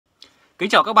Kính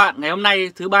chào các bạn ngày hôm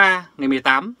nay thứ ba ngày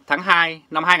 18 tháng 2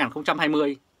 năm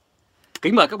 2020.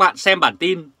 Kính mời các bạn xem bản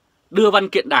tin đưa văn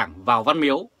kiện Đảng vào Văn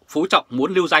Miếu, Phú Trọng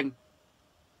muốn lưu danh.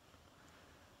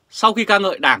 Sau khi ca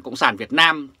ngợi Đảng Cộng sản Việt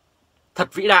Nam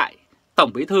thật vĩ đại,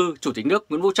 Tổng Bí thư Chủ tịch nước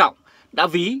Nguyễn Phú Trọng đã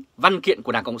ví văn kiện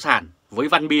của Đảng Cộng sản với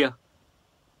văn bia.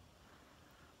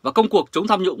 Và công cuộc chống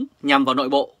tham nhũng nhằm vào nội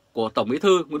bộ của Tổng Bí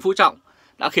thư Nguyễn Phú Trọng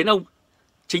đã khiến ông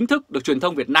chính thức được truyền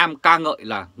thông Việt Nam ca ngợi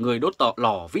là người đốt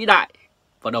lò vĩ đại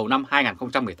vào đầu năm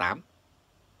 2018.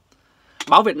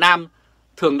 Báo Việt Nam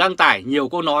thường đăng tải nhiều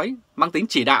câu nói mang tính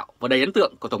chỉ đạo và đầy ấn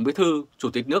tượng của Tổng Bí thư Chủ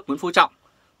tịch nước Nguyễn Phú Trọng,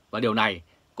 và điều này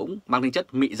cũng mang tính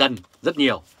chất mị dân rất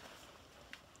nhiều.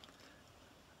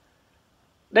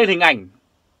 Đây là hình ảnh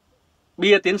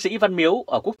bia tiến sĩ Văn Miếu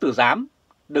ở Quốc Tử Giám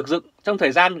được dựng trong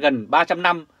thời gian gần 300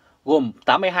 năm, gồm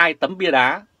 82 tấm bia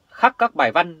đá khắc các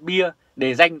bài văn bia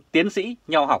đề danh tiến sĩ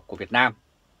nho học của Việt Nam.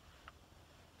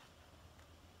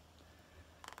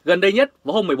 Gần đây nhất,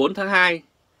 vào hôm 14 tháng 2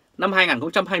 năm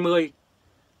 2020,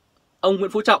 ông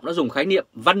Nguyễn Phú Trọng đã dùng khái niệm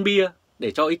văn bia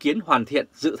để cho ý kiến hoàn thiện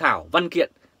dự thảo văn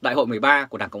kiện Đại hội 13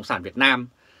 của Đảng Cộng sản Việt Nam,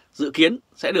 dự kiến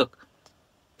sẽ được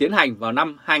tiến hành vào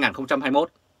năm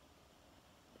 2021.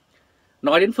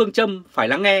 Nói đến phương châm phải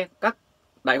lắng nghe các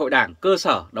đại hội đảng cơ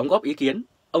sở đóng góp ý kiến,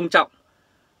 ông Trọng,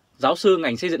 giáo sư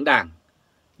ngành xây dựng Đảng,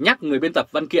 nhắc người biên tập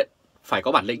văn kiện phải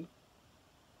có bản lĩnh.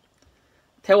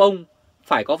 Theo ông,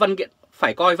 phải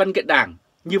coi văn kiện Đảng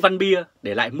như văn bia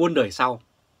để lại muôn đời sau.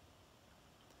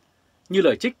 Như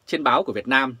lời trích trên báo của Việt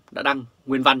Nam đã đăng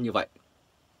nguyên văn như vậy.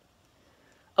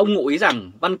 Ông ngụ ý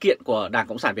rằng văn kiện của Đảng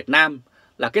Cộng sản Việt Nam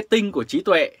là kết tinh của trí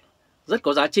tuệ, rất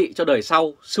có giá trị cho đời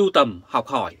sau sưu tầm, học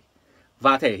hỏi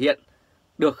và thể hiện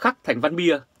được khắc thành văn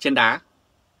bia trên đá.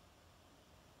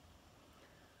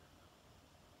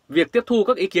 Việc tiếp thu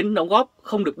các ý kiến đóng góp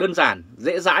không được đơn giản,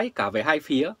 dễ dãi cả về hai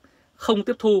phía, không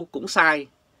tiếp thu cũng sai,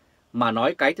 mà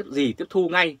nói cái gì tiếp thu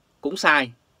ngay cũng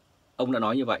sai. Ông đã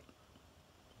nói như vậy.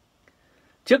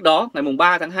 Trước đó, ngày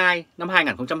 3 tháng 2 năm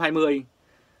 2020,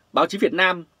 báo chí Việt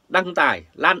Nam đăng tải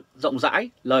lan rộng rãi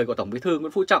lời của Tổng Bí thư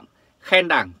Nguyễn Phú Trọng khen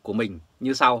Đảng của mình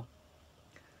như sau: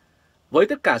 với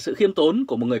tất cả sự khiêm tốn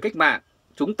của một người cách mạng,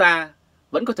 chúng ta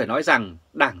vẫn có thể nói rằng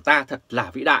Đảng ta thật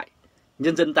là vĩ đại,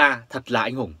 nhân dân ta thật là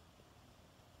anh hùng.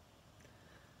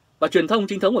 Và truyền thông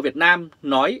chính thống của Việt Nam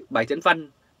nói bài diễn văn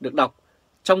được đọc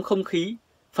trong không khí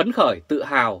phấn khởi, tự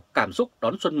hào, cảm xúc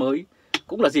đón xuân mới,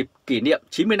 cũng là dịp kỷ niệm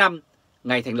 90 năm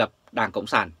ngày thành lập Đảng Cộng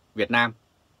sản Việt Nam.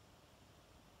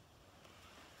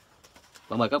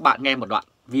 Và mời các bạn nghe một đoạn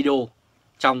video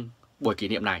trong buổi kỷ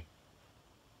niệm này.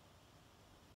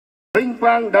 Vinh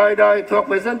quang đời đời thuộc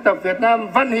về dân tộc Việt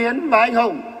Nam văn hiến và anh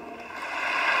hùng.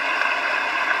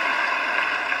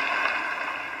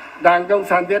 Đảng Cộng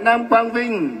sản Việt Nam quang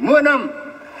vinh muôn năm.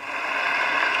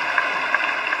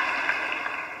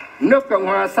 Nước Cộng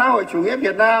hòa xã hội chủ nghĩa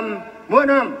Việt Nam muôn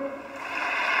năm.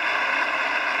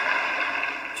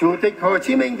 Chủ tịch Hồ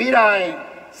Chí Minh vĩ đại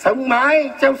sống mãi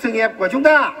trong sự nghiệp của chúng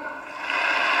ta.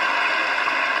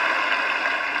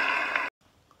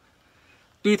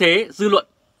 Tuy thế, dư luận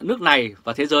nước này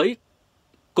và thế giới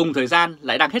cùng thời gian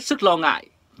lại đang hết sức lo ngại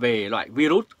về loại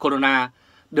virus corona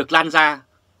được lan ra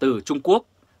từ Trung Quốc,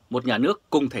 một nhà nước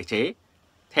cùng thể chế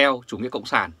theo chủ nghĩa cộng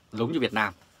sản giống như Việt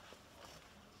Nam.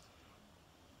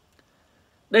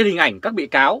 Đây là hình ảnh các bị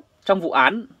cáo trong vụ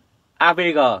án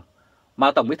AVG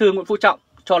mà Tổng Bí thư Nguyễn Phú Trọng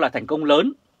cho là thành công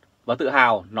lớn và tự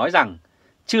hào nói rằng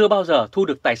chưa bao giờ thu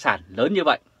được tài sản lớn như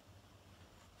vậy.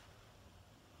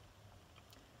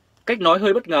 Cách nói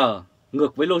hơi bất ngờ,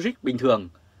 ngược với logic bình thường,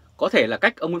 có thể là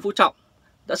cách ông Nguyễn Phú Trọng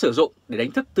đã sử dụng để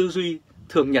đánh thức tư duy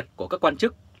thường nhật của các quan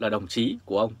chức là đồng chí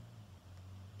của ông.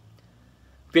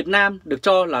 Việt Nam được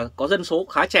cho là có dân số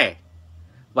khá trẻ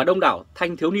và đông đảo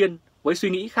thanh thiếu niên với suy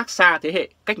nghĩ khác xa thế hệ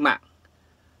cách mạng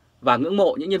và ngưỡng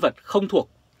mộ những nhân vật không thuộc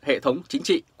hệ thống chính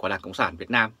trị của Đảng Cộng sản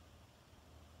Việt Nam.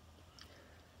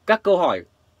 Các câu hỏi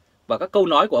và các câu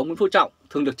nói của ông Nguyễn Phú Trọng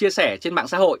thường được chia sẻ trên mạng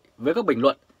xã hội với các bình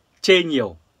luận chê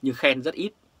nhiều nhưng khen rất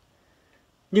ít.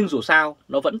 Nhưng dù sao,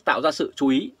 nó vẫn tạo ra sự chú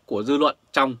ý của dư luận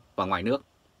trong và ngoài nước.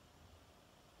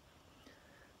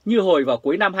 Như hồi vào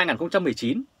cuối năm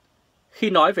 2019, khi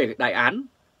nói về đại án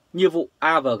như vụ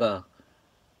AVG,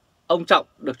 ông Trọng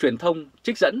được truyền thông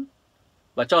trích dẫn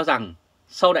và cho rằng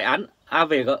sau đại án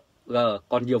AVG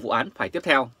còn nhiều vụ án phải tiếp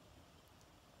theo.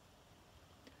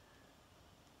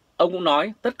 Ông cũng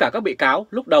nói tất cả các bị cáo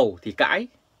lúc đầu thì cãi,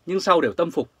 nhưng sau đều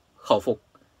tâm phục, khẩu phục.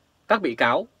 Các bị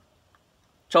cáo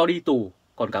cho đi tù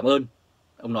còn cảm ơn.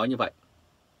 Ông nói như vậy.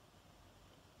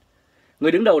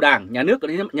 Người đứng đầu Đảng, Nhà nước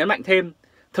nhấn mạnh thêm,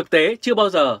 thực tế chưa bao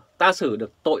giờ ta xử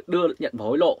được tội đưa nhận và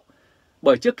hối lộ,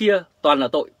 bởi trước kia toàn là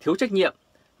tội thiếu trách nhiệm,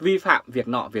 vi phạm việc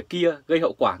nọ việc kia gây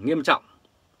hậu quả nghiêm trọng.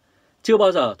 chưa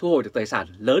bao giờ thu hồi được tài sản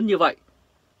lớn như vậy,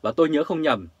 và tôi nhớ không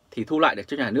nhầm thì thu lại được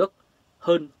cho nhà nước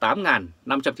hơn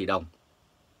 8.500 tỷ đồng.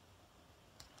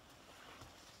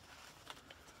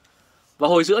 Vào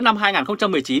hồi giữa năm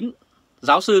 2019,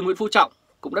 giáo sư Nguyễn Phú Trọng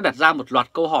cũng đã đặt ra một loạt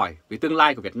câu hỏi về tương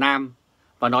lai của Việt Nam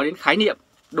và nói đến khái niệm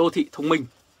đô thị thông minh.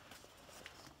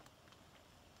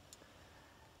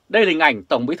 Đây là hình ảnh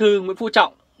Tổng Bí thư Nguyễn Phú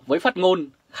Trọng với phát ngôn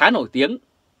khá nổi tiếng: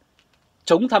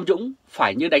 chống tham nhũng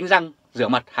phải như đánh răng, rửa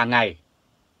mặt hàng ngày.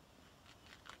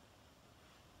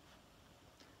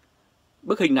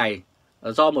 Bức hình này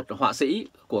do một họa sĩ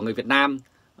của người Việt Nam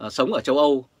sống ở châu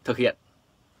Âu thực hiện.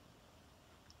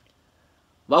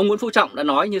 Và ông Nguyễn Phú Trọng đã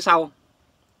nói như sau: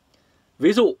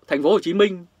 ví dụ thành phố Hồ Chí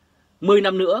Minh 10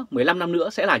 năm nữa, 15 năm nữa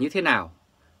sẽ là như thế nào?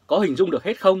 Có hình dung được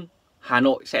hết không? Hà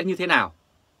Nội sẽ như thế nào?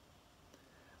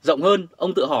 Rộng hơn,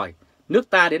 ông tự hỏi nước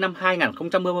ta đến năm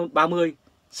 2030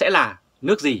 sẽ là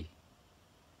nước gì?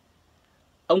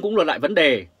 Ông cũng luận lại vấn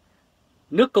đề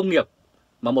nước công nghiệp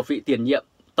mà một vị tiền nhiệm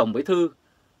Tổng Bí thư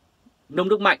Nông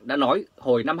Đức Mạnh đã nói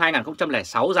hồi năm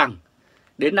 2006 rằng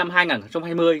đến năm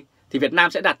 2020 thì Việt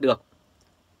Nam sẽ đạt được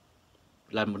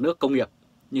là một nước công nghiệp,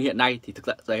 nhưng hiện nay thì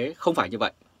thực tế không phải như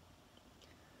vậy.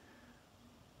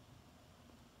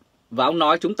 Và ông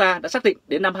nói chúng ta đã xác định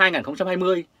đến năm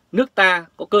 2020 nước ta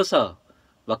có cơ sở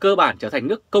và cơ bản trở thành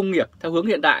nước công nghiệp theo hướng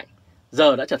hiện đại.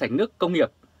 Giờ đã trở thành nước công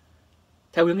nghiệp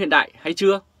theo hướng hiện đại hay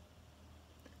chưa?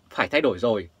 Phải thay đổi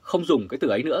rồi, không dùng cái từ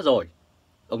ấy nữa rồi.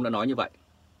 Ông đã nói như vậy.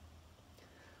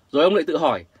 Rồi ông lại tự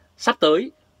hỏi sắp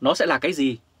tới nó sẽ là cái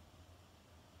gì?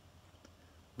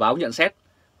 Và ông nhận xét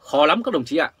khó lắm các đồng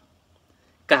chí ạ.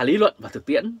 Cả lý luận và thực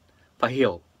tiễn phải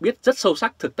hiểu biết rất sâu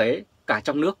sắc thực tế cả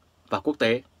trong nước và quốc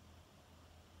tế.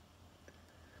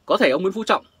 Có thể ông Nguyễn Phú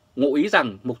Trọng ngụ ý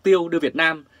rằng mục tiêu đưa Việt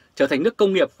Nam trở thành nước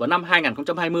công nghiệp vào năm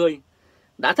 2020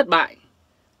 đã thất bại.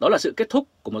 Đó là sự kết thúc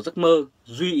của một giấc mơ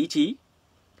duy ý chí.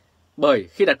 Bởi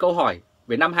khi đặt câu hỏi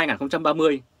về năm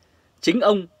 2030, chính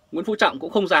ông Nguyễn Phú Trọng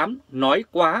cũng không dám nói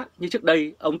quá như trước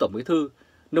đây ông Tổng Bí thư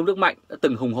Nông Đức Mạnh đã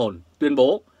từng hùng hồn tuyên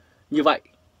bố như vậy.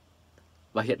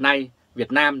 Và hiện nay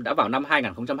Việt Nam đã vào năm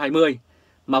 2020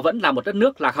 mà vẫn là một đất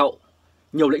nước lạc hậu,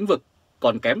 nhiều lĩnh vực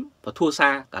còn kém và thua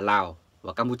xa cả Lào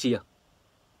và Campuchia.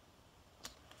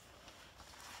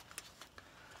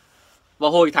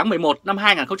 Vào hồi tháng 11 năm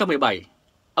 2017,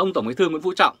 ông Tổng Bí thư Nguyễn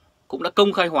Phú Trọng cũng đã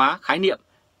công khai hóa khái niệm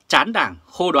chán đảng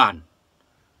khô đoàn,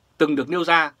 từng được nêu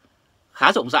ra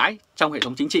khá rộng rãi trong hệ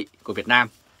thống chính trị của Việt Nam.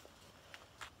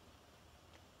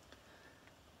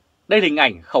 Đây là hình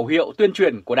ảnh khẩu hiệu tuyên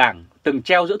truyền của Đảng từng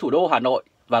treo giữa thủ đô Hà Nội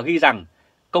và ghi rằng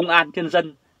công an nhân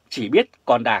dân chỉ biết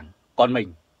còn Đảng, còn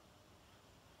mình.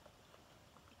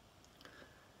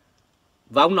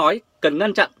 Và ông nói cần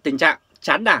ngăn chặn tình trạng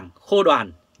chán đảng, khô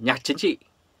đoàn, nhạt chính trị,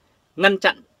 ngăn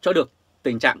chặn cho được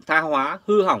tình trạng tha hóa,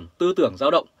 hư hỏng, tư tưởng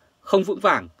dao động, không vững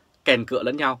vàng, kèn cựa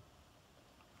lẫn nhau.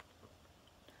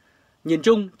 Nhìn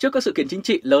chung, trước các sự kiện chính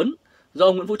trị lớn do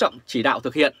ông Nguyễn Phú Trọng chỉ đạo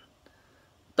thực hiện,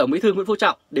 Tổng Bí thư Nguyễn Phú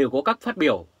Trọng đều có các phát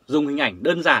biểu dùng hình ảnh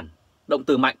đơn giản, động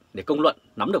từ mạnh để công luận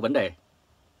nắm được vấn đề.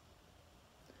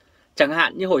 Chẳng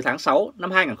hạn như hồi tháng 6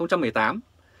 năm 2018,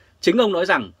 chính ông nói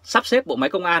rằng sắp xếp bộ máy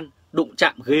công an đụng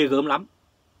chạm ghê gớm lắm.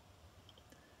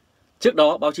 Trước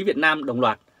đó, báo chí Việt Nam đồng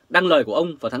loạt đăng lời của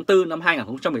ông vào tháng 4 năm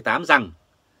 2018 rằng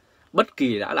bất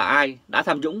kỳ đã là ai đã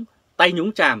tham nhũng, tay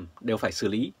nhúng chàm đều phải xử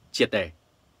lý triệt để.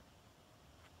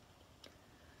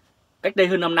 Cách đây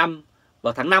hơn 5 năm,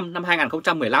 vào tháng 5 năm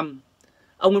 2015,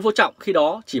 ông Nguyễn Phú Trọng khi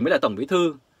đó chỉ mới là Tổng Bí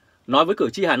thư, nói với cử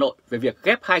tri Hà Nội về việc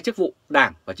ghép hai chức vụ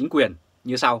Đảng và chính quyền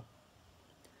như sau: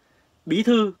 Bí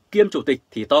thư kiêm chủ tịch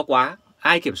thì to quá,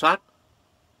 ai kiểm soát?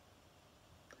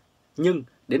 Nhưng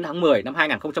đến tháng 10 năm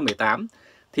 2018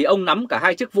 thì ông nắm cả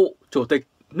hai chức vụ chủ tịch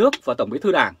nước và Tổng Bí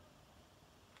thư Đảng.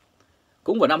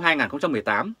 Cũng vào năm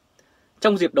 2018,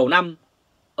 trong dịp đầu năm,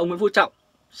 ông Nguyễn Phú Trọng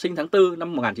sinh tháng 4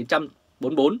 năm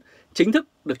 1944, chính thức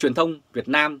được truyền thông Việt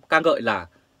Nam ca ngợi là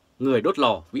người đốt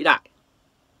lò vĩ đại.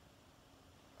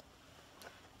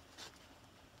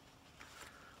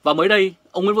 Và mới đây,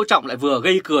 ông Nguyễn Phú Trọng lại vừa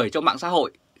gây cười trong mạng xã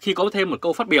hội khi có thêm một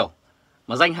câu phát biểu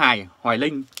mà danh hài Hoài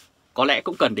Linh có lẽ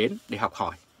cũng cần đến để học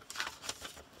hỏi.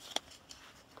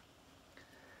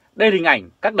 Đây là hình ảnh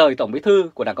các đời Tổng Bí thư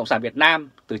của Đảng Cộng sản Việt Nam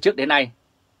từ trước đến nay,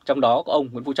 trong đó có ông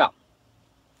Nguyễn Phú Trọng.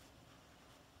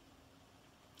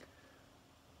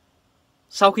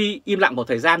 Sau khi im lặng một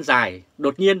thời gian dài,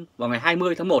 đột nhiên vào ngày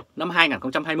 20 tháng 1 năm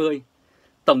 2020,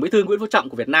 Tổng Bí thư Nguyễn Phú Trọng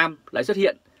của Việt Nam lại xuất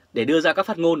hiện để đưa ra các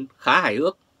phát ngôn khá hài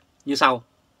hước như sau: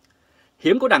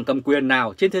 hiếm có đảng cầm quyền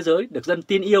nào trên thế giới được dân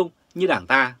tin yêu như Đảng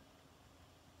ta.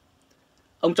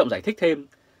 Ông Trọng giải thích thêm,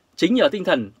 chính nhờ tinh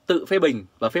thần tự phê bình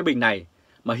và phê bình này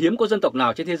mà hiếm có dân tộc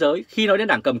nào trên thế giới khi nói đến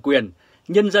đảng cầm quyền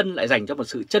nhân dân lại dành cho một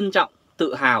sự trân trọng,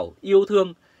 tự hào, yêu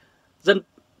thương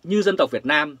như dân tộc Việt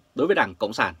Nam đối với Đảng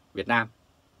Cộng sản Việt Nam.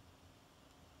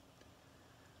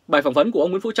 Bài phỏng vấn của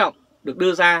ông Nguyễn Phú Trọng được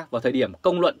đưa ra vào thời điểm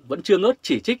công luận vẫn chưa ngớt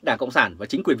chỉ trích Đảng Cộng sản và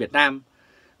chính quyền Việt Nam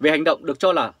về hành động được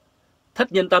cho là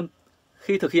thất nhân tâm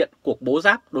khi thực hiện cuộc bố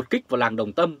giáp đột kích vào làng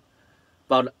Đồng Tâm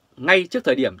ngay trước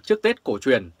thời điểm trước Tết cổ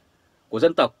truyền của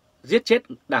dân tộc, giết chết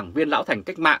đảng viên lão thành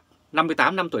cách mạng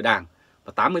 58 năm tuổi Đảng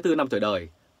và 84 năm tuổi đời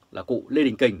là cụ Lê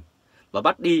Đình Kình và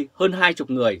bắt đi hơn 20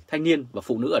 người thanh niên và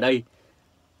phụ nữ ở đây.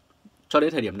 Cho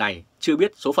đến thời điểm này chưa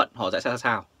biết số phận họ sẽ ra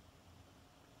sao.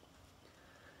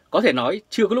 Có thể nói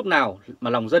chưa có lúc nào mà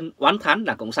lòng dân oán thán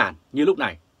Đảng Cộng sản như lúc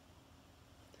này.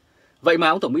 Vậy mà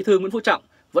ông Tổng Bí thư Nguyễn Phú Trọng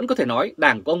vẫn có thể nói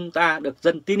Đảng của ông ta được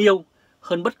dân tin yêu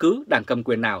hơn bất cứ đảng cầm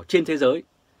quyền nào trên thế giới,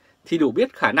 thì đủ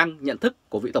biết khả năng nhận thức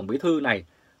của vị Tổng Bí thư này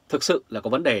thực sự là có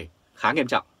vấn đề khá nghiêm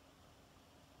trọng.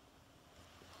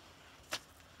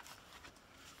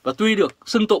 Và tuy được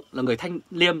xưng tụng là người thanh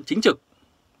liêm chính trực,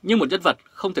 nhưng một nhân vật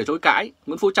không thể chối cãi,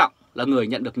 Nguyễn Phú Trọng là người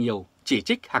nhận được nhiều chỉ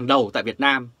trích hàng đầu tại Việt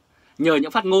Nam nhờ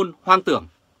những phát ngôn hoang tưởng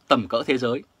tầm cỡ thế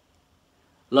giới.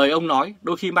 Lời ông nói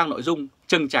đôi khi mang nội dung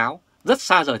châng cháo, rất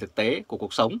xa rời thực tế của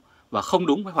cuộc sống và không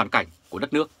đúng với hoàn cảnh của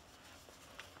đất nước.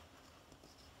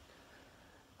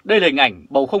 Đây là hình ảnh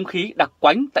bầu không khí đặc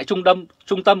quánh tại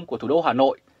trung tâm của thủ đô Hà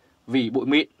Nội vì bụi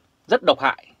mịn rất độc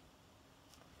hại.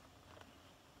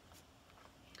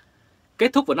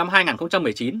 Kết thúc vào năm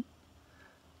 2019,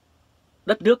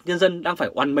 đất nước nhân dân đang phải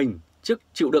oằn mình trước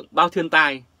chịu đựng bao thiên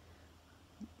tai,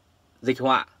 dịch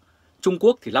họa. Trung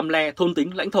Quốc thì lăm le thôn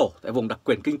tính lãnh thổ tại vùng đặc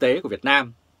quyền kinh tế của Việt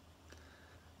Nam.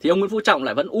 Thì ông Nguyễn Phú Trọng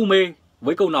lại vẫn u mê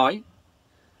với câu nói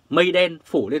mây đen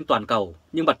phủ lên toàn cầu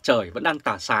nhưng mặt trời vẫn đang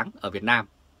tỏa sáng ở Việt Nam.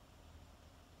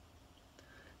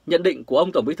 Nhận định của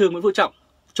ông Tổng Bí thư Nguyễn Phú Trọng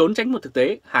trốn tránh một thực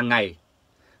tế hàng ngày,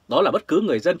 đó là bất cứ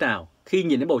người dân nào khi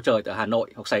nhìn đến bầu trời ở Hà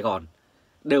Nội hoặc Sài Gòn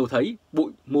đều thấy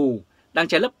bụi mù đang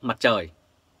che lấp mặt trời.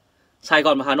 Sài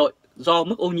Gòn và Hà Nội do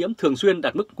mức ô nhiễm thường xuyên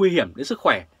đạt mức nguy hiểm đến sức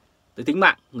khỏe, tới tính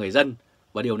mạng người dân,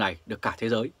 và điều này được cả thế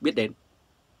giới biết đến.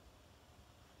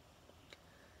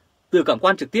 Từ cảm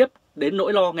quan trực tiếp đến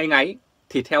nỗi lo ngay ngáy,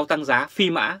 thịt heo tăng giá phi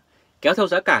mã, kéo theo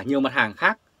giá cả nhiều mặt hàng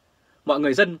khác, mọi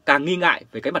người dân càng nghi ngại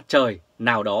về cái mặt trời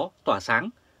nào đó tỏa sáng,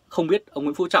 không biết ông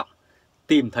Nguyễn Phú Trọng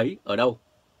tìm thấy ở đâu.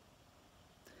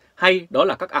 Hay đó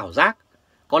là các ảo giác,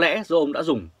 có lẽ do ông đã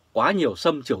dùng quá nhiều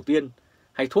sâm Triều Tiên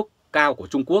hay thuốc cao của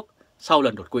Trung Quốc sau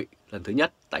lần đột quỵ lần thứ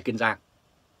nhất tại Kiên Giang.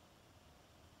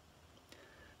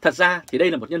 Thật ra thì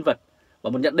đây là một nhân vật và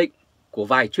một nhận định của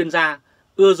vài chuyên gia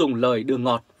ưa dùng lời đường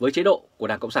ngọt với chế độ của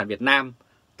Đảng Cộng sản Việt Nam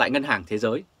tại Ngân hàng Thế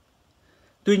giới.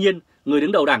 Tuy nhiên, người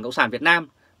đứng đầu Đảng Cộng sản Việt Nam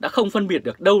đã không phân biệt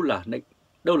được đâu là định,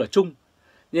 đâu là chung,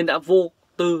 nên đã vô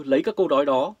tư lấy các câu nói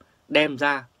đó đem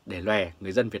ra để lòe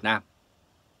người dân Việt Nam.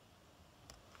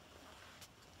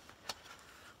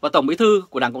 Và Tổng Bí thư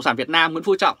của Đảng Cộng sản Việt Nam Nguyễn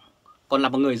Phú Trọng còn là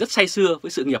một người rất say sưa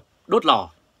với sự nghiệp đốt lò.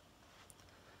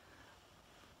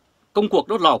 Công cuộc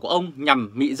đốt lò của ông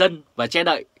nhằm mị dân và che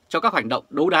đậy cho các hành động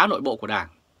đấu đá nội bộ của Đảng.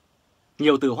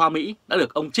 Nhiều từ hoa mỹ đã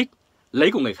được ông trích,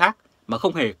 lấy của người khác mà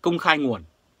không hề công khai nguồn.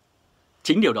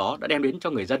 Chính điều đó đã đem đến cho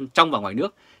người dân trong và ngoài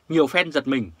nước nhiều phen giật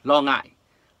mình, lo ngại.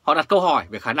 Họ đặt câu hỏi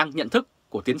về khả năng nhận thức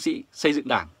của tiến sĩ xây dựng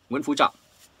Đảng Nguyễn Phú Trọng.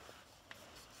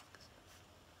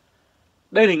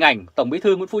 Đây là hình ảnh Tổng Bí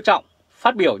thư Nguyễn Phú Trọng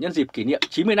phát biểu nhân dịp kỷ niệm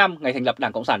 90 năm ngày thành lập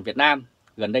Đảng Cộng sản Việt Nam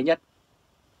gần đây nhất.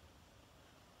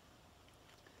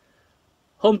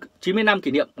 Hôm 90 năm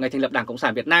kỷ niệm ngày thành lập Đảng Cộng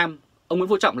sản Việt Nam, ông Nguyễn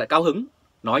Phú Trọng lại cao hứng,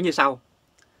 nói như sau.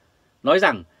 Nói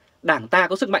rằng Đảng ta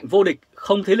có sức mạnh vô địch,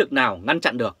 không thế lực nào ngăn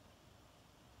chặn được.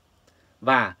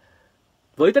 Và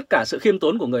với tất cả sự khiêm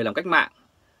tốn của người làm cách mạng,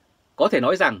 có thể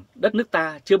nói rằng đất nước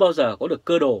ta chưa bao giờ có được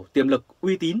cơ đồ, tiềm lực,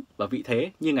 uy tín và vị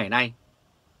thế như ngày nay.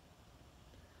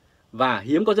 Và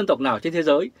hiếm có dân tộc nào trên thế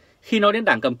giới khi nói đến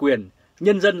Đảng cầm quyền,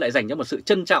 nhân dân lại dành cho một sự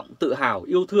trân trọng, tự hào,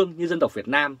 yêu thương như dân tộc Việt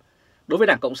Nam đối với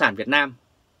Đảng Cộng sản Việt Nam.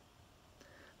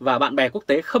 Và bạn bè quốc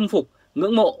tế khâm phục,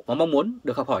 ngưỡng mộ và mong muốn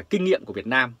được học hỏi kinh nghiệm của Việt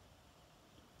Nam.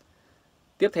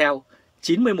 Tiếp theo,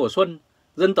 90 mùa xuân,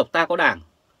 dân tộc ta có Đảng,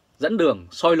 dẫn đường,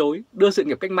 soi lối, đưa sự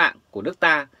nghiệp cách mạng của nước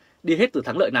ta đi hết từ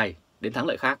thắng lợi này đến thắng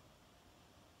lợi khác.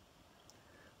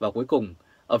 Và cuối cùng,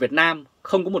 ở Việt Nam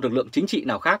không có một lực lượng chính trị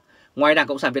nào khác ngoài Đảng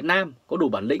Cộng sản Việt Nam có đủ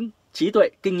bản lĩnh, trí tuệ,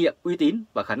 kinh nghiệm, uy tín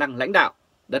và khả năng lãnh đạo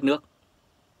đất nước.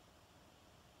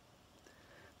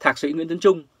 Thạc sĩ Nguyễn Tấn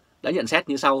Trung đã nhận xét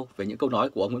như sau về những câu nói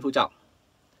của ông Nguyễn Phú Trọng.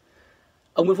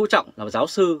 Ông Nguyễn Phú Trọng là một giáo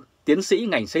sư, tiến sĩ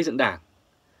ngành xây dựng Đảng,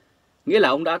 nghĩa là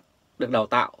ông đã được đào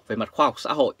tạo về mặt khoa học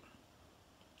xã hội.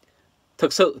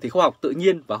 Thực sự thì khoa học tự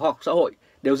nhiên và khoa học xã hội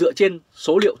đều dựa trên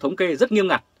số liệu thống kê rất nghiêm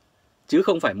ngặt, chứ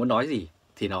không phải muốn nói gì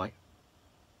thì nói.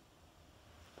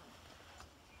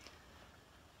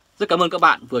 Rất cảm ơn các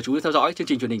bạn vừa chú ý theo dõi chương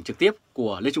trình truyền hình trực tiếp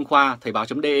của Lê Trung Khoa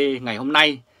thoibao.de ngày hôm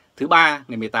nay, thứ ba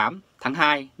ngày 18 tháng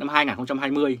 2 năm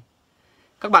 2020.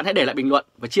 Các bạn hãy để lại bình luận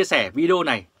và chia sẻ video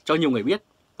này cho nhiều người biết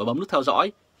và bấm nút theo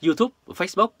dõi YouTube và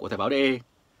Facebook của thoibao.de.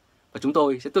 Và chúng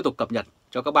tôi sẽ tiếp tục cập nhật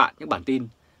cho các bạn những bản tin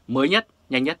mới nhất,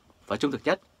 nhanh nhất và trung thực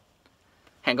nhất.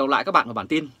 Hẹn gặp lại các bạn vào bản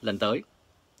tin lần tới.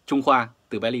 Trung Khoa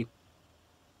từ Berlin.